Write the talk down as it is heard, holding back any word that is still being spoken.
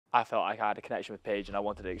I felt like I had a connection with Paige and I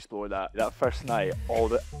wanted to explore that. That first night, all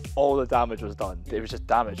the damage was done. It was just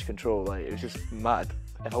damage control, like it was just mad.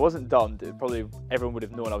 If I wasn't done, probably everyone would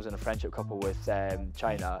have known I was in a friendship couple with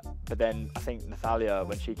China. But then I think Natalia,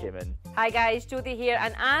 when she came in. Hi guys, Jodie here,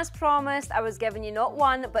 and as promised, I was giving you not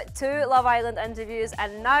one but 2 Love Island interviews,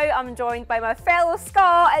 and now I'm joined by my fellow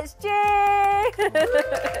Scot. It's Jay.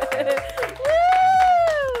 Woo!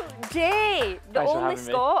 Jay, the only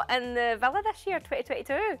Scot in the villa this year,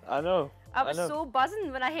 2022. I know. I was so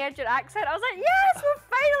buzzing when I heard your accent. I was like, yes, we've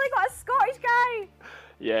finally got a Scottish guy.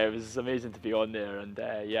 Yeah, it was amazing to be on there, and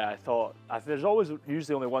yeah, I thought there's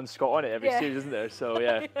usually only one Scot on it every series, isn't there? So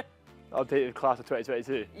yeah, I'll take the class of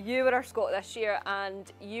 2022. You were our Scot this year, and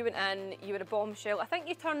you went in. You were a bombshell. I think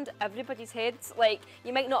you turned everybody's heads. Like,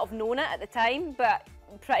 you might not have known it at the time, but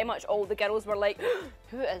pretty much all the girls were like,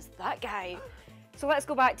 "Who is that guy?" So let's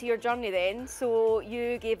go back to your journey then. So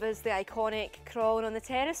you gave us the iconic crawling on the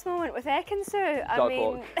terrace moment with Ekin-Su. I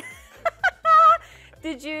mean.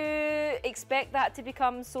 Did you expect that to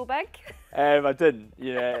become so big? I didn't.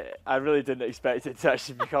 Yeah, I really didn't expect it to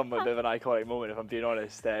actually become a bit of an iconic moment, if I'm being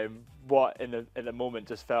honest. What in the moment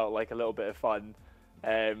just felt like a little bit of fun.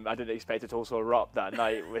 I didn't expect it to also erupt that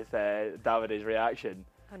night with Davide's reaction.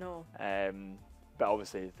 I know. But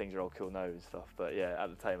obviously things are all cool now and stuff. But yeah, at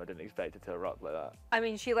the time I didn't expect it to erupt like that. I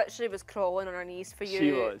mean, she literally was crawling on her knees for you.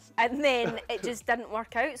 She was. And then it just didn't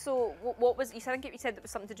work out. So what was? You think you said it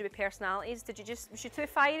was something to do with personalities. Did you was she too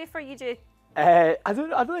fiery for you, Jay? I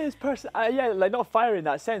don't think it's yeah, like not fiery in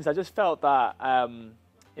that sense. I just felt that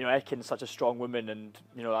you know, Ekin's such a strong woman, and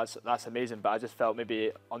you know that's amazing. But I just felt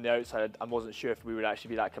maybe on the outside I wasn't sure if we would actually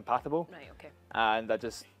be that compatible. Right. Okay. And I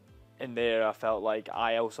just in there I felt like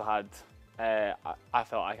I also had. I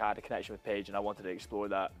felt like I had a connection with Paige and I wanted to explore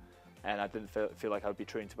that, and I didn't feel like I would be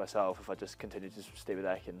true to myself if I just continued to stay with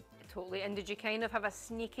Ekin. Totally. And did you kind of have a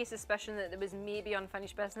sneaky suspicion that there was maybe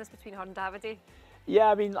unfinished business between her and Davide? Yeah,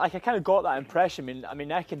 I mean, like I kind of got that impression. I mean,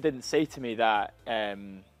 Ekin didn't say to me that.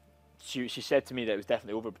 She said to me that it was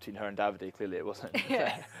definitely over between her and Davide. Clearly, it wasn't.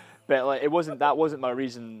 Yeah. But like, it wasn't. That wasn't my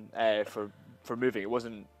reason for moving. It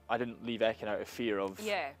wasn't. I didn't leave Ekin out of fear of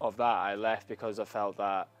that. I left because I felt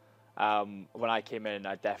that. When I came in,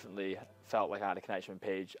 I definitely felt like I had a connection with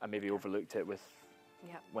Paige. I maybe overlooked it with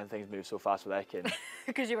when things moved so fast with Ekin.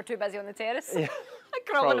 Because you were too busy on the terrace, yeah,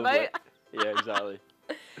 crawling about. Yeah, exactly.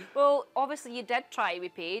 Well, obviously you did try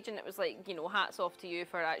with Paige, and it was like, you know, hats off to you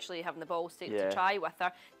for actually having the balls to try with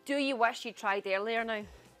her. Do you wish you tried earlier now?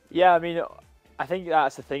 Yeah, I mean, I think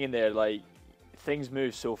that's the thing in there. Like, things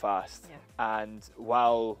move so fast, and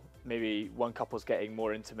while maybe one couple's getting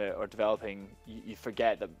more intimate or developing, you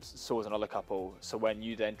forget that so is another couple. So when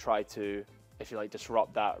you then try to, if you like,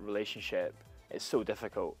 disrupt that relationship, it's so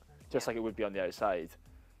difficult, just like it would be on the outside.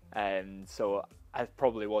 And so I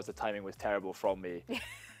probably the timing was terrible from me,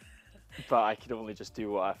 but I could only just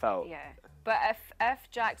do what I felt. Yeah. But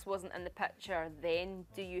if Jax wasn't in the picture then,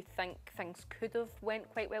 do you think things could have went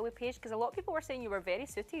quite well with Paige? Because a lot of people were saying you were very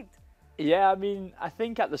suited. Yeah, I mean, I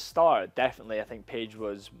think at the start, definitely, I think Paige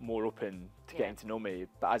was more open to getting to know me.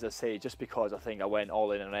 But as I say, just because I think I went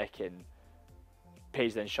all in on Ekin,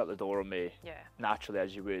 Paige then shut the door on me, naturally,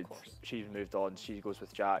 as you would. She's moved on, she goes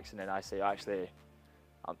with Jax, and then I say, actually,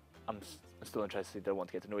 I'm still interested, I want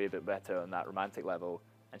to get to know you a bit better on that romantic level.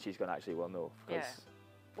 And she's going, actually, well, no.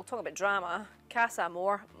 We'll talk about drama. Casa,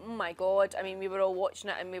 Amor, oh my God. I mean, we were all watching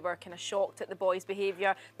it and we were kind of shocked at the boys'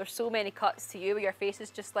 behaviour. There's so many cuts to you where your face is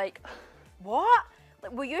just like, what?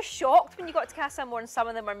 Like, were you shocked when you got to Casa Amor and some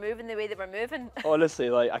of them were moving the way they were moving? Honestly,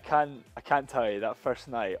 like, I can't tell you, that first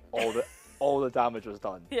night, all the damage was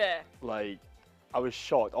done. Yeah. Like, I was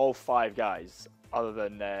shocked. All 5 guys, other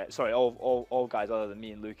than, all guys other than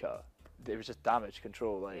me and Luca, it was just damage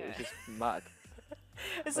control. Like, it was just mad.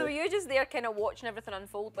 So were you just there kind of watching everything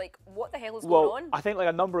unfold, like what the hell is going on? I think like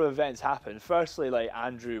a number of events happened. Firstly, like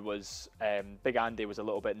Andrew was, Big Andy was a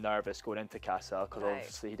little bit nervous going into Casa because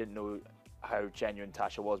obviously he didn't know how genuine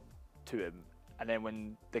Tasha was to him. And then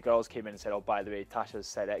when the girls came in and said, oh, by the way, Tasha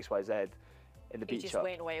said XYZ in the beach. He just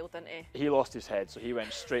went wild, didn't he? He lost his head, so he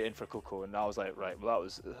went straight in for Coco, and I was like, right, well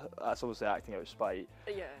that's obviously acting out of spite.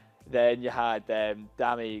 Yeah. Then you had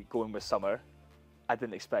Dami going with Summer. I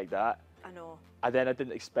didn't expect that. I know. And then I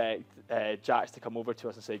didn't expect Jax to come over to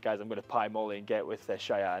us and say, guys, I'm going to pie Molly and get with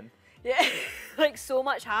Cheyenne. Yeah, like so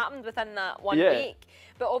much happened within that 1 week.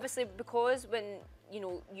 But obviously, because when, you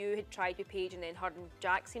know, you had tried with Paige and then her and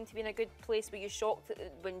Jax seemed to be in a good place, were you shocked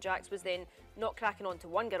when Jax was then not cracking on to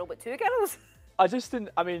one girl but 2 girls? I just didn't,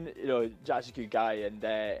 I mean, you know, Jax is a good guy, and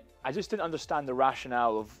I just didn't understand the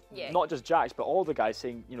rationale of not just Jax, but all the guys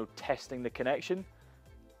saying, you know, testing the connection.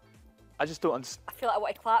 I just don't understand. I feel like I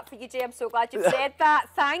want to clap for you, Jay. I'm so glad you've said that.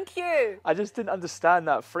 Thank you. I just didn't understand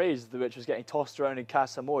that phrase, which was getting tossed around in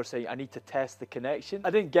Casa, Amor, saying, I need to test the connection.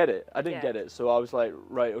 I didn't get it. I didn't get it. So I was like,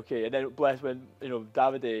 right, okay. And then bless when, you know,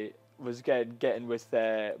 Davide was getting with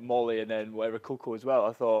Molly and then whatever, Coco as well,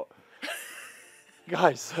 I thought,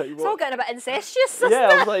 guys, like, it's all getting a bit incestuous. Yeah,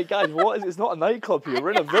 I was like, guys, what is? It's not a nightclub here.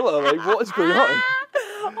 We're in a villa. Like, what is going on?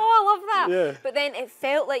 Oh, I love that. Yeah. But then it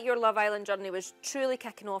felt like your Love Island journey was truly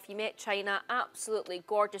kicking off. You met China, absolutely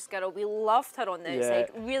gorgeous girl. We loved her on the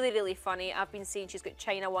outside. Really, really funny. I've been seeing she's got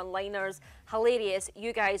China one-liners. Hilarious.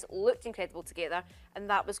 You guys looked incredible together, and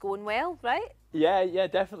that was going well, right? Yeah,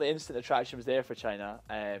 definitely. Instant attraction was there for China,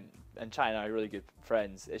 and China are really good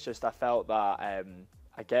friends. It's just I felt that,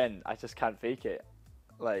 again, I just can't fake it.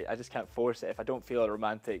 Like, I just can't force it. If I don't feel a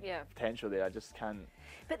romantic potential there, I just can't.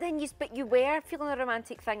 But then you were feeling a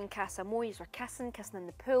romantic thing in Casa Amor. You were kissing in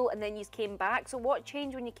the pool, and then you came back. So what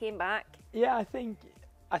changed when you came back? Yeah, I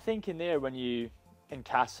think in there when you in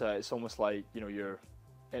Casa, it's almost like, you know, you're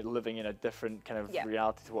living in a different kind of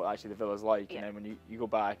reality to what actually the villa's like. And then when you go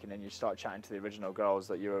back and then you start chatting to the original girls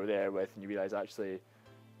that you were there with, and you realise actually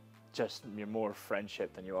just you're more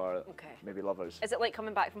friendship than you are maybe lovers. Is it like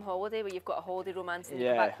coming back from holiday where you've got a holiday romance and you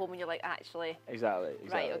come back home and you're like, actually... Exactly.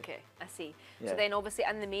 Right, okay, I see. Yeah. So then obviously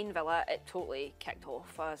in the main villa, it totally kicked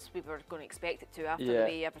off as we were going to expect it to after the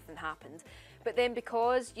way everything happened. But then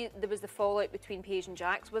because there was the fallout between Paige and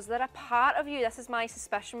Jax, was there a part of you, this is my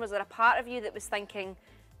suspicion, was there a part of you that was thinking,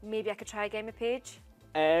 maybe I could try again with Paige?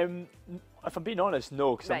 If I'm being honest,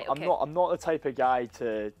 no, because I'm not the type of guy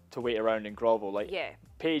to wait around and grovel. Like,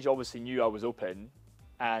 Paige obviously knew I was open,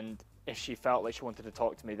 and if she felt like she wanted to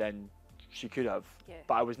talk to me, then she could have.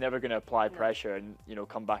 But I was never going to apply pressure and, you know,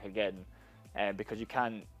 come back again, because you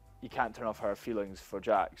can't turn off her feelings for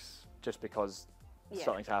Jax just because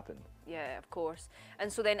something's happened. Yeah, of course.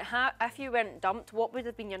 And so then, if you weren't dumped, what would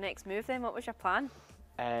have been your next move then? What was your plan?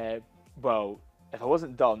 Well, if I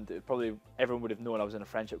wasn't dumped, probably everyone would have known I was in a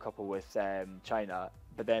friendship couple with China.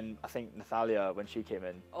 But then I think Natalia, when she came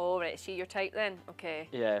in. Oh, right, is she your type then? Okay.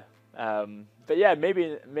 Yeah. But yeah,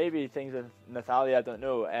 maybe things with Natalia, I don't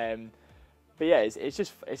know. But yeah, it's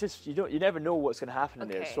just you never know what's going to happen in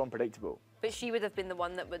there. It's so unpredictable. But she would have been the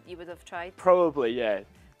one that you would have tried. Probably, yeah.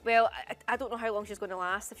 Well, I don't know how long she's going to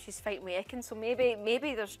last if she's fighting with Ekin, so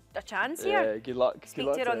maybe there's a chance here. Yeah, good luck.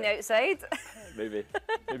 Speak to her on the outside. Maybe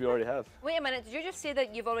you already have. Wait a minute, did you just say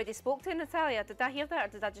that you've already spoke to Natalia? Did I hear that, or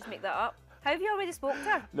did I just make that up? How have you already spoke to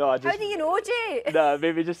her? No, How do you know, Jay? No,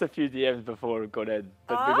 maybe just a few DMs before going in,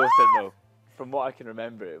 but we both didn't know. From what I can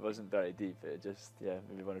remember, it wasn't very deep. It just,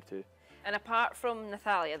 maybe one or two. And apart from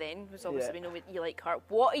Natalia then, because obviously we know you like her,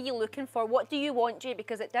 what are you looking for? What do you want, Jay?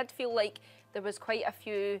 Because it did feel like there was quite a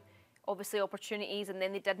few, obviously, opportunities and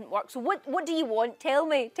then they didn't work. So what do you want? Tell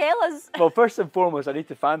me. Tell us. Well, first and foremost, I need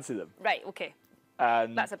to fancy them. Right, okay.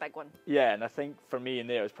 That's a big one. Yeah, and I think for me in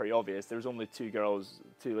there, it was pretty obvious. There was only two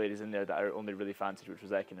ladies in there that I only really fancied, which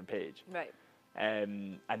was Ekin and Paige. Right.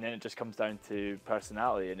 And then it just comes down to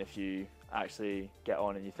personality and if you actually get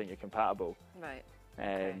on and you think you're compatible. Right.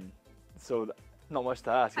 So not much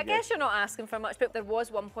to ask. I guess you're not asking for much, but there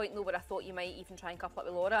was one point though where I thought you might even try and couple up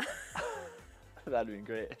with Laura. That'd been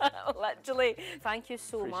great. Literally. Thank you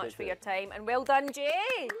so much for your time, and well done,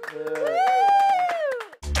 Jay.